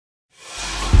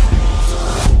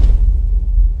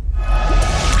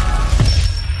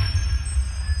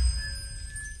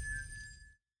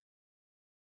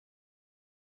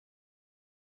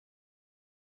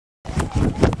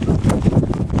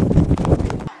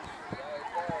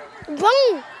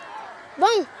Boom.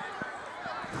 Boom.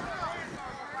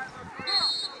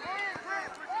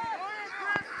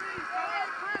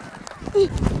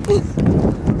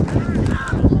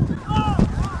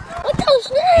 What the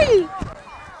shit?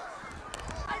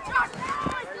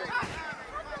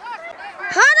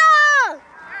 Huddle!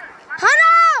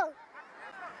 Huddle!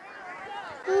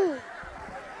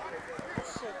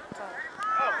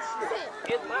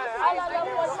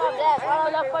 I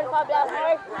love 45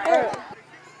 blast.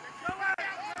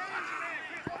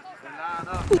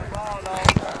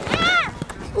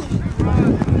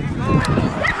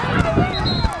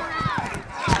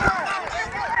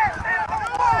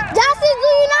 Justin, do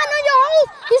you not know your host?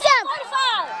 You said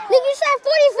 45. Nigga, you said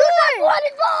 44.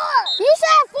 44. You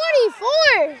said 44.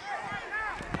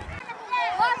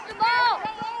 Watch the ball.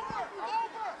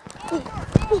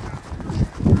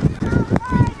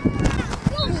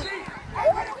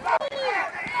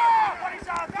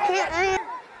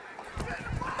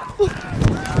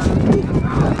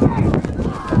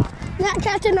 Not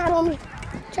catching that on me.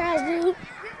 Trash, dude.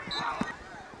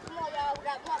 Come on, y'all. We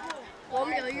got one more.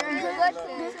 You're good.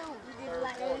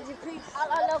 I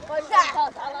love 40-cent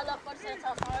toss. I love 40-cent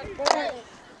toss.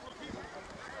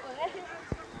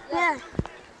 Yeah.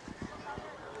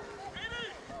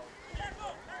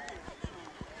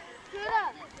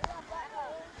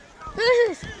 This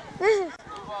is.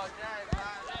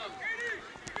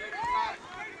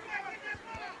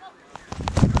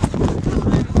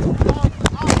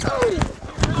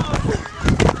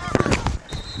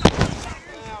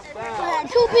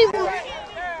 Two people.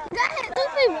 That hit 2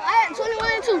 people. I had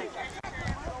 21 and 2.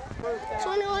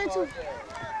 21 and 2.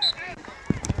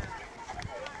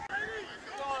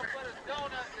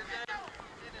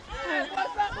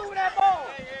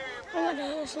 What the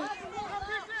hell is it?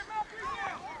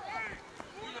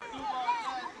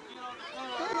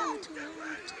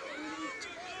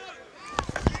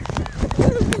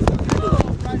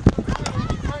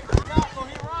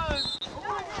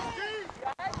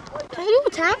 Can you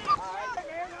tap?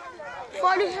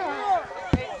 40 shots.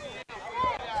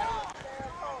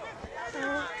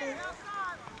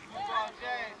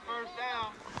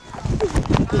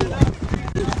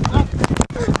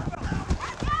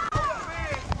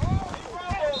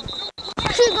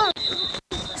 Keep going.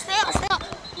 Stay up.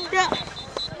 Yeah.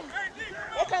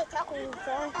 They can't tackle you,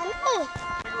 son. I know.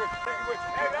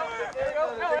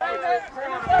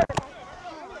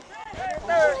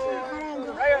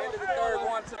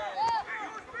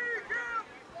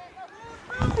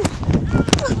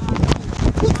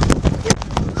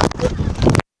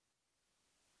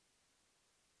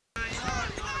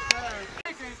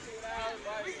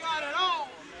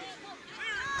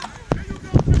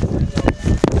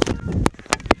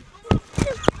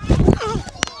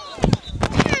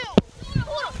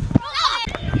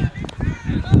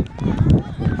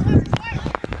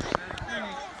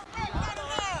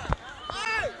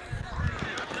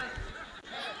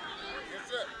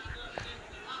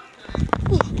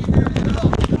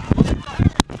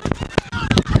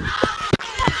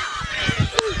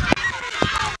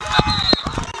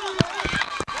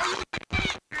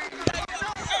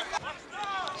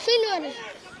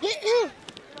 Get him.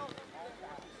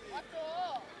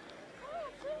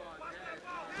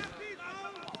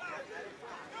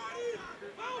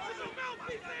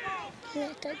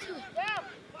 Yeah, 13.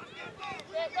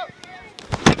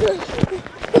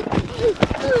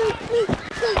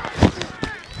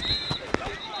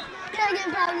 Try to get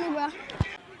proud of me, bro.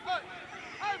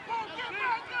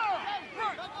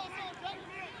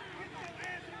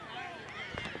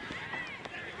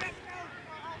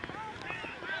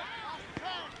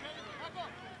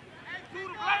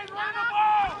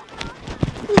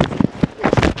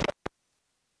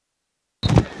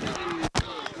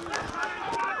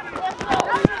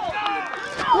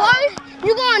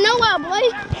 You going nowhere, boy.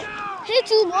 Hit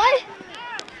you, boy.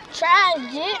 Try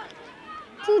it.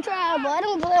 Two try, boy.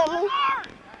 Don't play with me.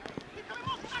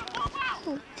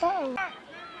 Okay.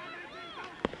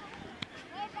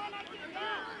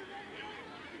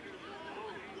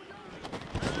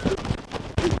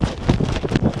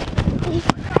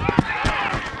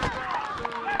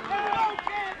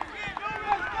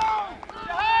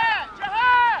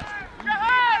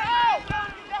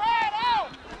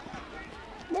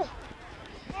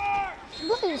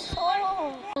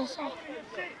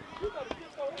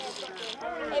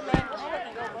 Hey, man.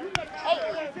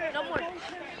 Hey, no more.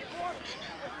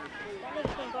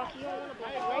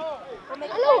 I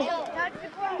know.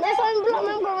 That's why I'm blocking.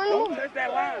 I'm going to run. Touch that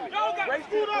line. Race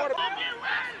to the quarterback.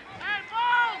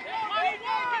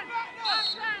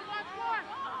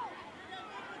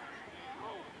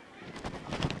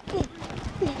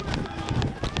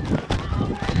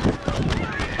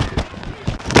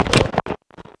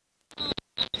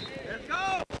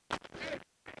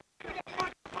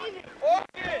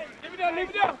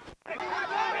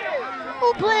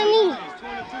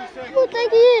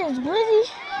 think he is, Glizzy.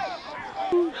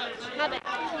 My bad.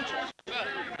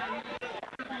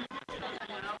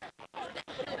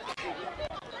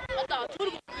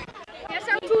 Yes,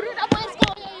 sir, Tudor. I'm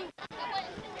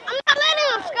not letting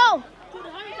him score.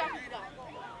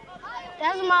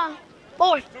 That's my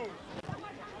fourth.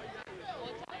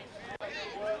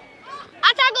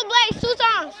 I tackled Blaze 2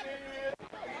 times.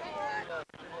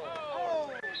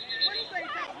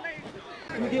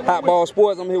 Hot Ball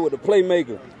Sports, I'm here with the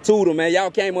playmaker, Tudor, man. Y'all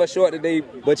came up short today,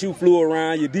 but you flew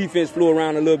around. Your defense flew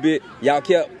around a little bit. Y'all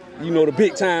kept, you know, the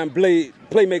big-time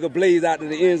playmaker Blaze out to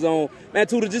the end zone. Man,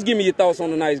 Tudor, just give me your thoughts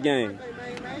on the night's game.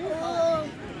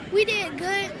 We did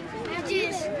good.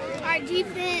 Just our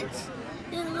defense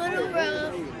did a little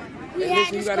rough. We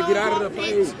had to gotta get out of the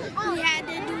offense. We had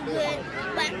to do good.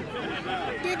 But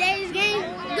today's game,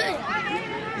 good.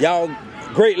 Y'all,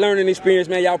 great learning experience,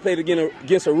 man. Y'all played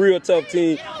against a real tough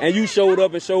team, and you showed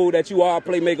up and showed that you are a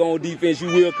playmaker on defense. You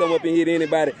will come up and hit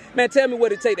anybody. Man, tell me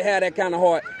what it takes to have that kind of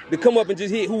heart to come up and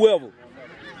just hit whoever.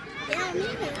 They don't need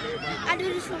it. I do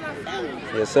this for my family.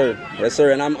 Yes, sir. Yes,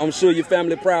 sir. And I'm sure your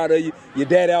family proud of you. Your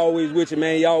daddy always with you,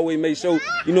 man. You always make sure,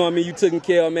 you know what I mean, you taking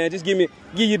care of, man. Just give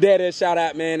your daddy a shout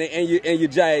out, man, and your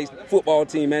Jags football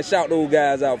team, man. Shout those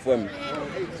guys out for me.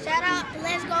 Shout out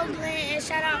Let's Go Glenn and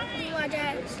shout out BY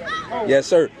Jags. Yes,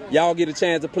 sir. Y'all get a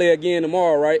chance to play again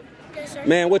tomorrow, right? Yes, sir.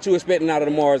 Man, what you expecting out of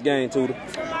tomorrow's game, Tudor?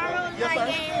 Tomorrow's my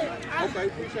game.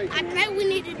 I think we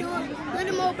need to do a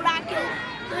little more blocking,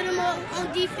 a little more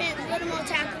on defense, a little more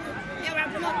tackling, and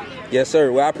wrapping up. Yes,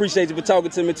 sir. Well, I appreciate you for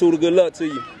talking to me, Tudor. Good luck to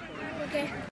you.